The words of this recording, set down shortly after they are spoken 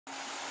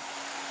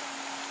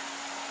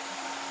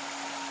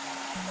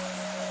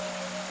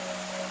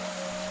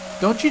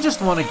Don't you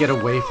just want to get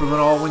away from it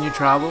all when you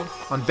travel?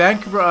 On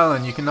Vancouver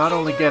Island, you can not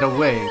only get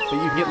away, but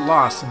you can get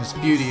lost in its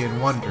beauty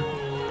and wonder.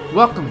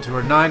 Welcome to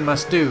our 9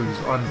 must-dos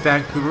on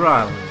Vancouver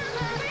Island.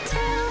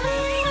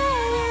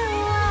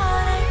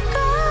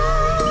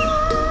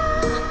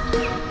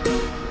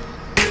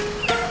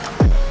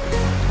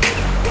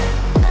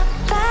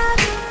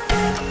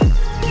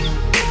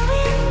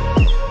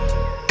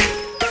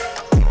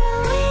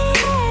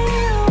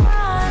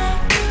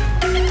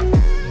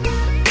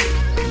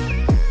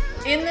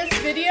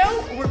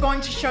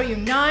 To show you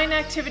 9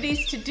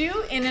 activities to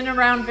do in and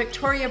around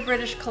Victoria,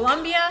 British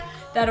Columbia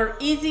that are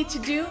easy to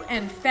do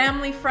and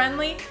family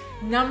friendly.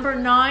 Number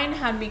 9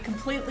 had me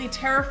completely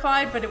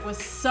terrified, but it was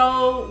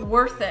so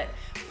worth it.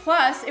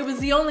 Plus, it was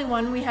the only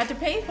one we had to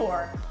pay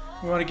for.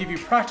 We want to give you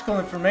practical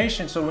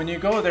information so when you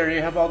go there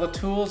you have all the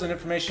tools and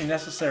information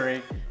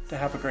necessary to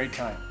have a great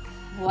time.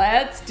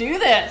 Let's do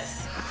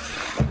this!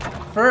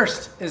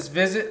 First is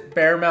visit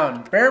Bear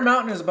Mountain. Bear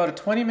Mountain is about a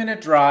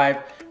 20-minute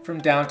drive from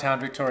downtown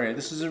Victoria.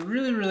 This is a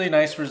really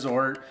nice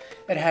resort.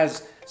 It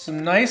has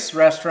some nice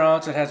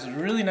restaurants. It has a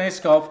really nice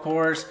golf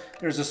course.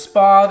 There's a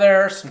spa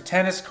there, some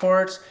tennis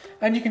courts,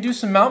 and you can do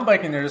some mountain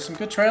biking there. There's some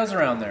good trails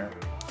around there.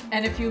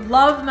 And if you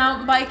love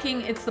mountain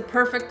biking, it's the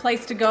perfect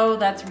place to go.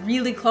 That's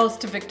really close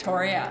to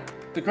Victoria.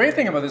 The great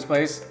thing about this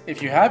place,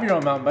 if you have your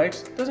own mountain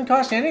bikes, it doesn't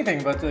cost you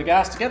anything but the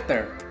gas to get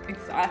there.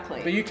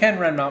 Exactly. But you can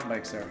rent mountain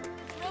bikes there.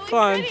 Really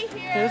Fun. pretty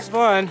here. It's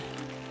fun.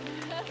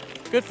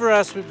 Good for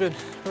us. We're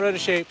out of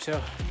shape,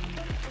 so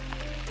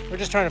we're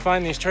just trying to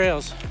find these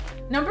trails.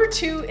 Number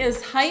 2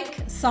 is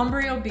hike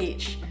Sombrio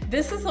Beach.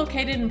 This is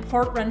located in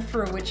Port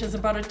Renfrew, which is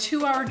about a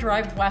 2-hour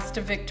drive west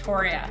of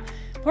Victoria.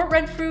 Port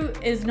Renfrew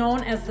is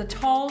known as the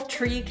tall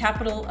tree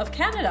capital of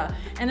Canada,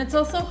 and it's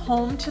also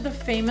home to the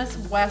famous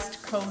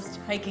West Coast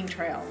hiking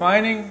trail.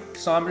 Finding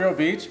Sombrio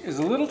Beach is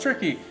a little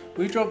tricky.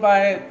 We drove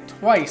by it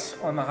twice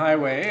on the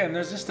highway, and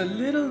there's just a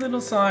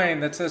little sign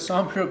that says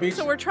Sombrio Beach.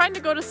 So we're trying to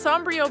go to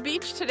Sombrio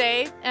Beach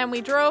today, and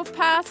we drove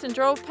past,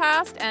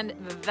 and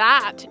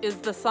that is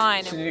the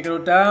sign. So you need to go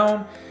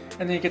down,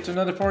 and then you get to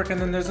another fork,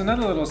 and then there's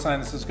another little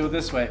sign that says go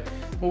this way.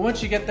 But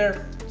once you get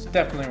there, it's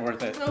definitely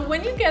worth it. So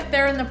when you get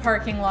there in the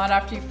parking lot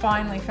after you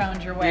finally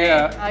found your way,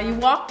 you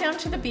walk down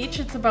to the beach.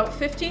 It's about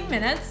 15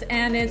 minutes,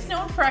 and it's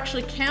known for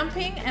actually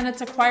camping, and it's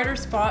a quieter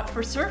spot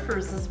for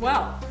surfers as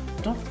well.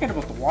 Don't forget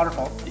about the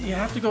waterfall. You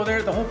have to go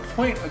there. The whole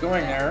point of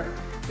going there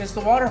is the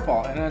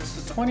waterfall, and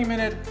it's a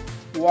 20-minute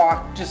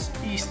walk just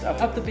east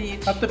up the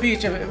beach. Up the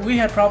beach. We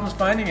had problems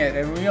finding it,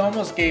 and we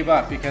almost gave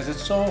up because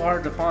it's so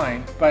hard to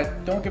find.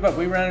 But don't give up.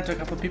 We ran into a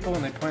couple of people,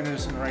 and they pointed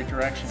us in the right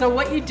direction. So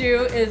what you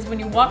do is when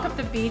you walk up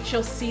the beach,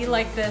 you'll see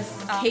like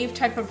this cave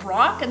type of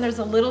rock, and there's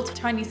a little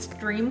tiny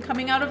stream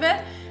coming out of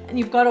it. And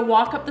you've got to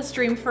walk up the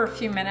stream for a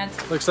few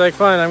minutes. Looks like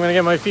fun. I'm gonna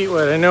get my feet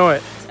wet, I know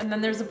it. And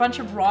then there's a bunch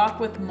of rock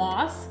with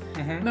moss,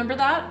 remember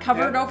that?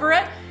 Covered over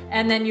it.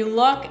 And then you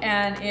look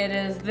and it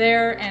is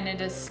there and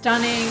it is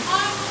stunning.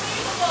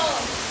 Unbelievable!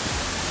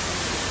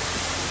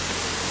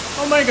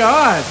 Oh my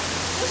God!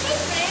 This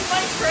just made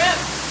my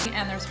trip.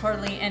 And there's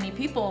hardly any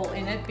people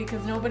in it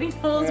because nobody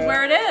knows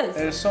where it is.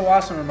 It is so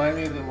awesome. Remind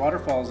me of the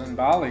waterfalls in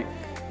Bali.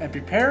 And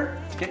prepare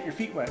to get your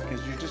feet wet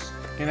because you're just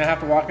gonna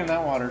have to walk in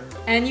that water.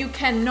 And you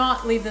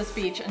cannot leave this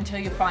beach until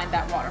you find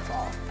that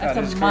waterfall.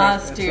 That's a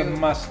must do. It's a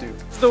must do.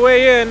 It's the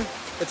way in.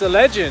 It's a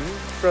legend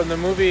from the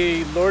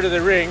movie Lord of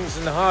the Rings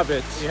and the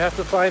Hobbits. You have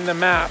to find the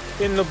map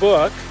in the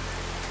book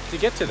to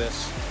get to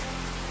this.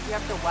 You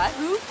have to what?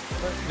 Who?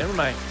 Never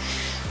mind.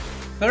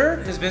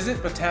 Third is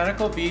visit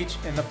Botanical Beach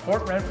in the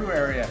Port Renfrew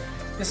area.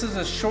 This is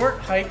a short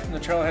hike from the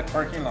trailhead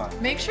parking lot.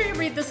 Make sure you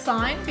read the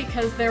sign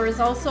because there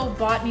is also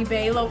Botany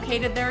Bay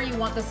located there. You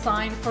want the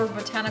sign for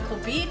Botanical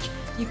Beach.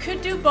 You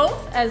could do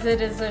both as it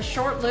is a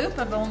short loop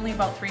of only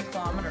about 3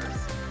 kilometers.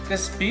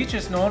 This beach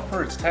is known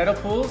for its tidal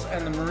pools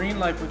and the marine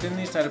life within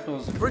these tidal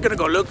pools. We're gonna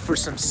go look for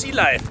some sea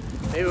life.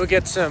 Maybe we'll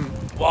get some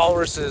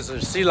walruses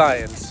or sea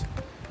lions,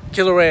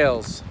 killer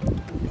whales,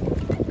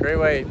 gray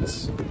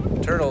whites,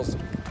 turtles.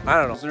 I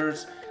don't know.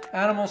 There's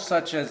animals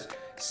such as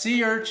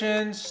sea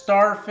urchins,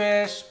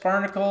 starfish,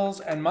 barnacles,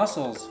 and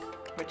mussels.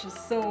 Which is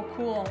so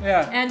cool.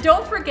 Yeah. And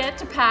don't forget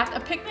to pack a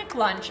picnic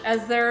lunch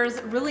as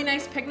there's really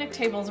nice picnic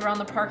tables around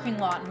the parking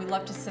lot and we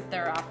love to sit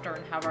there after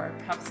and have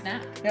a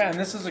snack. Yeah, and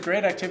this is a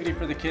great activity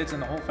for the kids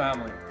and the whole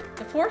family.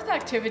 The 4th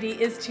activity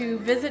is to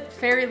visit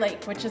Fairy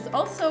Lake, which is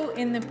also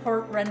in the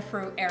Port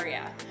Renfrew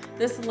area.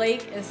 This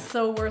lake is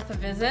so worth a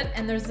visit,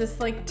 and there's this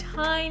like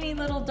tiny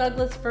little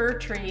Douglas Fir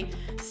tree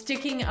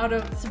sticking out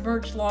of a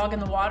submerged log in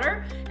the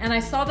water. And I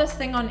saw this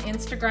thing on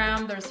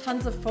Instagram. There's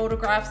tons of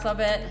photographs of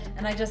it,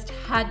 and I just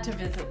had to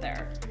visit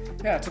there.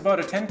 Yeah, it's about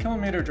a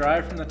 10-kilometer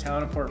drive from the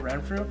town of Port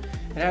Renfrew.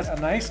 It has a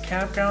nice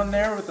campground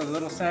there with a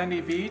little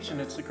sandy beach,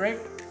 and it's a great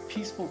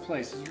peaceful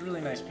place. It's a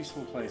really nice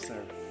peaceful place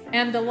there.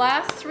 And the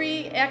last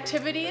 3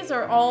 activities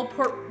are all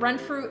Port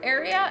Renfrew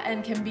area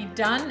and can be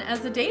done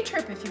as a day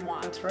trip if you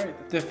want. That's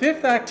right. The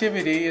 5th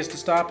activity is to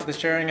stop at the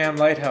Sheringham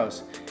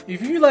Lighthouse.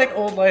 If you like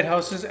old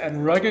lighthouses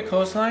and rugged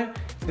coastline,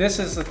 this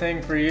is the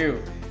thing for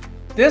you.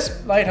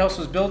 This lighthouse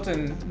was built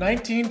in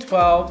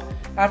 1912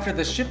 after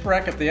the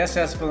shipwreck of the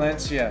SS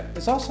Valencia.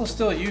 It's also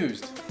still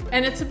used.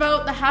 And it's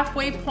about the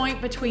halfway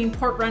point between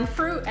Port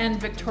Renfrew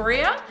and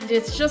Victoria.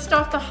 It's just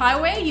off the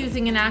highway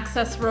using an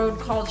access road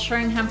called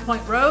Sheringham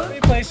Point Road. Many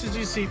places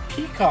you see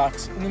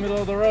peacocks in the middle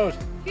of the road.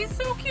 He's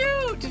so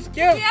cute! He's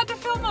cute! We had to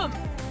film him.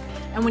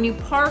 And when you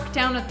park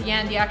down at the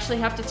end, you actually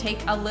have to take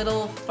a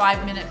little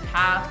 5-minute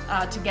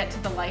path to get to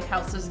the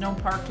lighthouse. There's no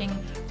parking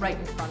right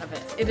in front of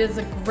it. It is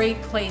a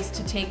great place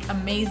to take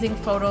amazing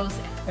photos.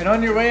 And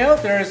on your way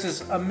out, there is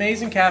this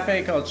amazing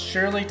cafe called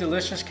Shirley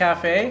Delicious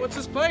Cafe. What's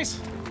this place?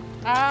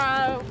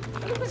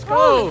 Let's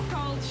go. It's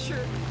called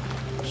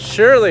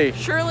Shirley.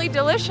 Shirley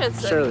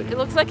Delicious. Shirley. It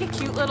looks like a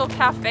cute little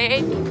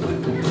cafe.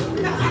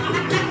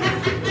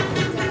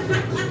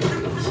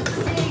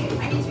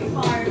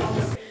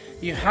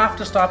 You have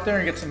to stop there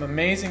and get some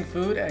amazing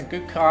food and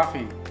good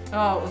coffee.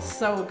 Oh, it was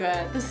so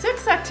good. The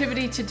 6th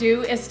activity to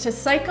do is to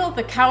cycle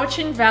the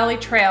Cowichan Valley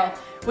Trail,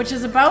 which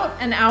is about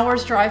an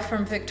hour's drive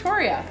from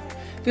Victoria.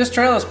 This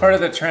trail is part of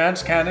the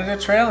Trans-Canada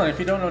Trail, and if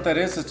you don't know what that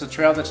is, it's a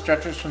trail that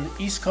stretches from the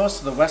east coast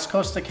to the west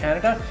coast of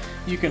Canada.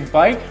 You can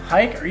bike,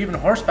 hike, or even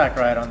horseback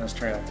ride on this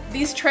trail.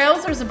 These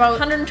trails, there's about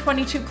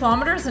 122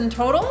 kilometers in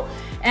total,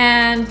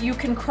 and you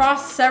can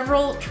cross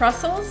several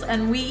trestles,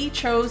 and we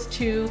chose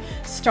to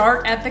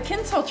start at the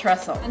Kinsale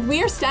Trestle. And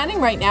we are standing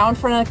right now in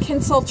front of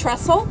Kinsale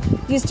Trestle.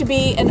 It used to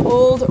be an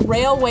old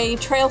railway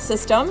trail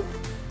system.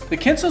 The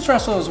Kinsale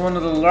Trestle is one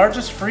of the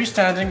largest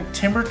freestanding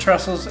timber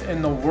trestles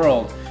in the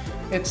world.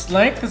 Its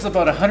length is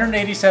about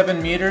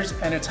 187 meters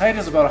and its height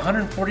is about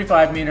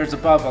 145 meters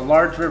above a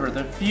large river.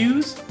 The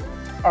views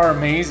are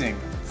amazing.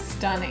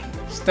 Stunning.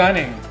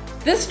 Stunning.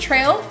 This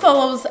trail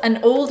follows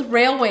an old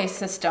railway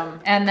system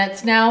and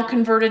that's now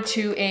converted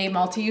to a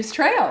multi-use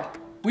trail.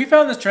 We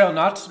found this trail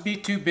not to be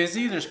too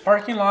busy. There's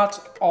parking lots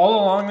all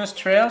along this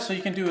trail so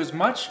you can do as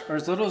much or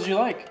as little as you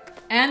like.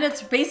 And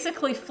it's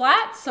basically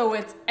flat, so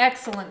it's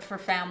excellent for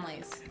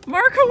families.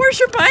 Marco, where's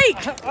your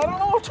bike? I don't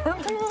know,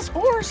 turn this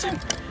horse.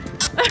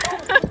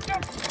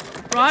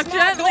 Rock it's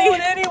gently. Not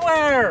going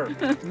anywhere.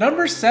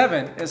 Number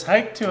 7 is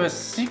hike to a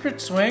secret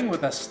swing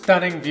with a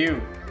stunning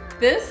view.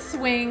 This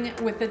swing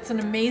with its an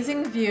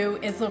amazing view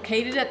is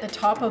located at the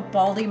top of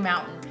Baldy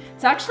Mountain.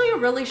 It's actually a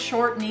really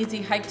short and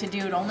easy hike to do.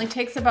 It only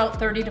takes about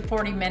 30 to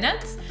 40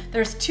 minutes.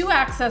 There's 2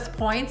 access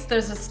points.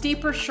 There's a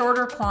steeper,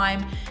 shorter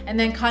climb, and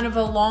then kind of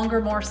a longer,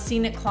 more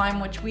scenic climb,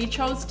 which we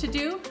chose to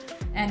do.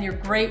 And you're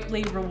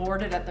greatly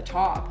rewarded at the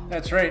top.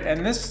 That's right,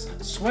 and this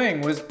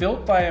swing was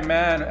built by a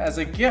man as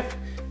a gift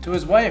to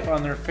his wife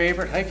on their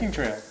favorite hiking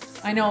trail.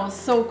 I know, it's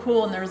so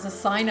cool, and there's a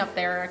sign up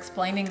there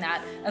explaining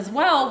that. As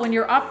well, when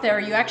you're up there,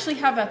 you actually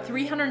have a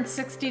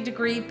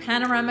 360-degree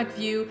panoramic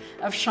view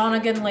of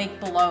Shawnigan Lake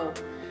below.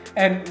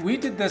 And we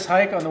did this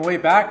hike on the way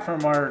back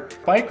from our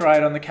bike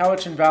ride on the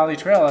Cowichan Valley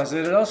Trail, as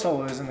it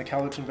also is in the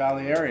Cowichan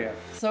Valley area.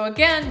 So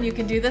again, you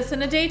can do this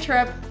in a day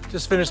trip.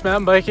 Just finished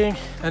mountain biking,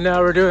 and now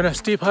we're doing a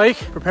steep hike,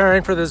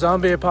 preparing for the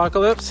zombie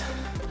apocalypse.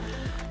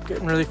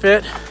 Getting really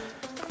fit,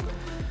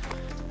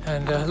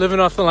 and living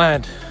off the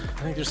land.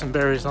 I think there's some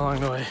berries along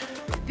the way.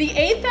 The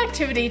 8th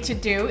activity to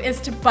do is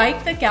to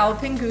bike the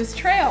Galloping Goose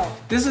Trail.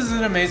 This is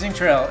an amazing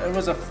trail. It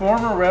was a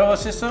former railway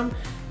system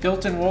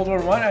built in World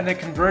War I and then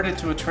converted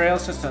to a trail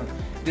system.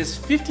 It is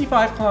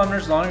 55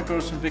 kilometers long. It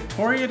goes from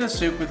Victoria to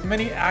Souk with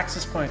many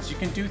access points. You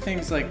can do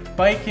things like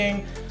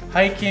biking,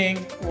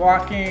 hiking,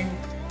 walking,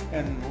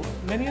 and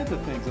many other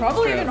things.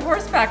 Probably even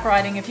horseback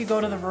riding if you go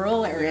to the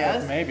rural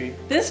areas. Yeah, maybe.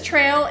 This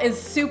trail is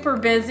super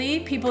busy.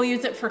 People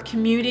use it for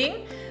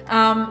commuting.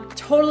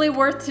 Totally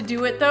worth to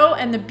do it though,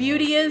 and the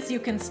beauty is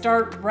you can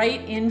start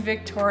right in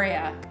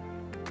Victoria.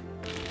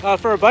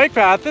 For a bike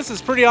path, this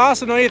is pretty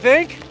awesome, don't you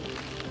think?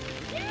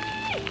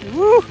 Yay!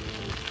 Woo!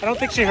 I don't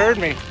think she heard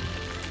me.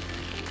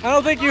 I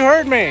don't think you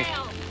heard me.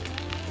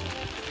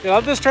 You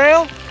love this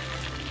trail?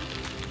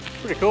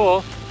 Pretty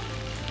cool.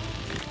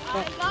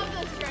 I love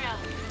this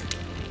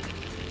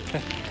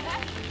trail.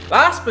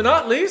 Last but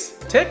not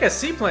least, take a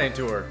seaplane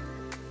tour.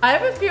 I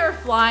have a fear of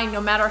flying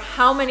no matter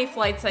how many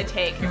flights I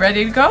take. You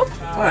ready to go?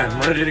 I'm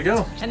ready to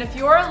go. And if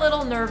you're a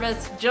little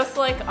nervous, just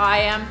like I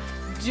am,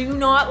 do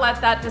not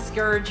let that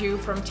discourage you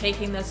from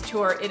taking this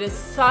tour. It is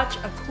such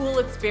a cool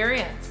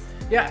experience.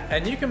 Yeah,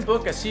 and you can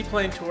book a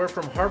seaplane tour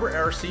from Harbour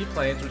Air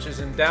Seaplanes, which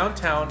is in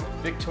downtown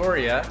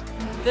Victoria.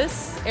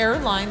 This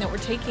airline that we're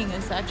taking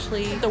is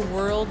actually the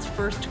world's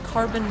first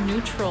carbon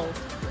neutral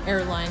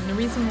airline. The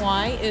reason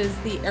why is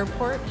the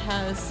airport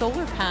has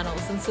solar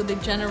panels, and so they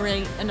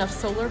generate enough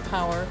solar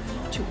power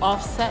to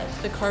offset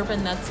the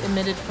carbon that's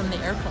emitted from the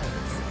airplanes.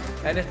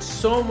 And it's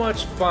so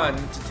much fun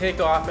to take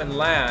off and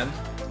land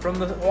from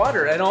the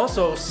water, and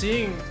also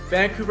seeing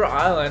Vancouver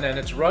Island and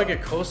its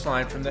rugged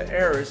coastline from the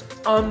air is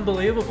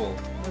unbelievable.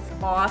 It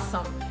was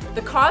awesome.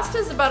 The cost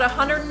is about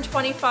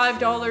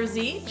 $125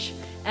 each,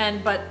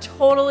 but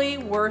totally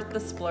worth the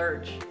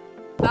splurge.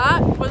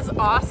 That was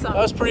awesome.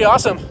 That was pretty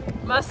awesome.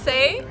 Must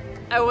say,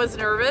 I was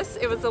nervous.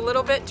 It was a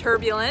little bit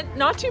turbulent.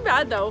 Not too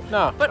bad though.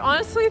 No. But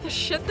honestly, the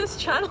shit this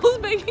channel is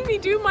making me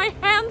do, my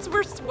hands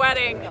were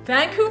sweating.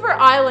 Vancouver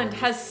Island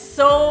has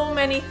so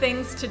many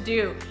things to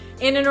do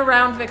in and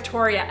around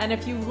Victoria. And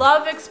if you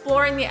love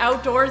exploring the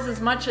outdoors as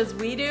much as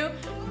we do,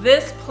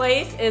 this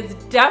place is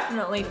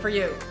definitely for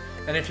you.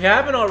 And if you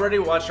haven't already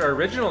watched our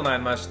original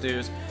 9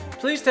 must-dos,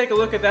 please take a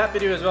look at that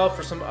video as well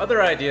for some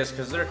other ideas,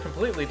 because they're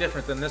completely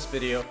different than this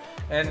video.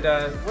 And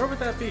where would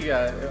that be?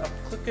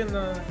 Click in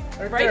the...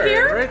 Right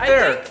here, right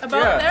there. I think,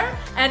 about there.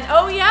 And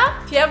oh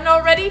yeah, if you haven't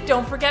already,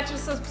 don't forget to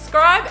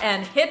subscribe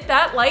and hit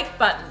that like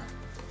button.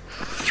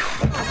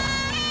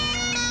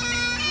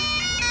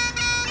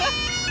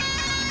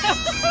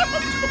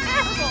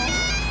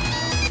 Terrible.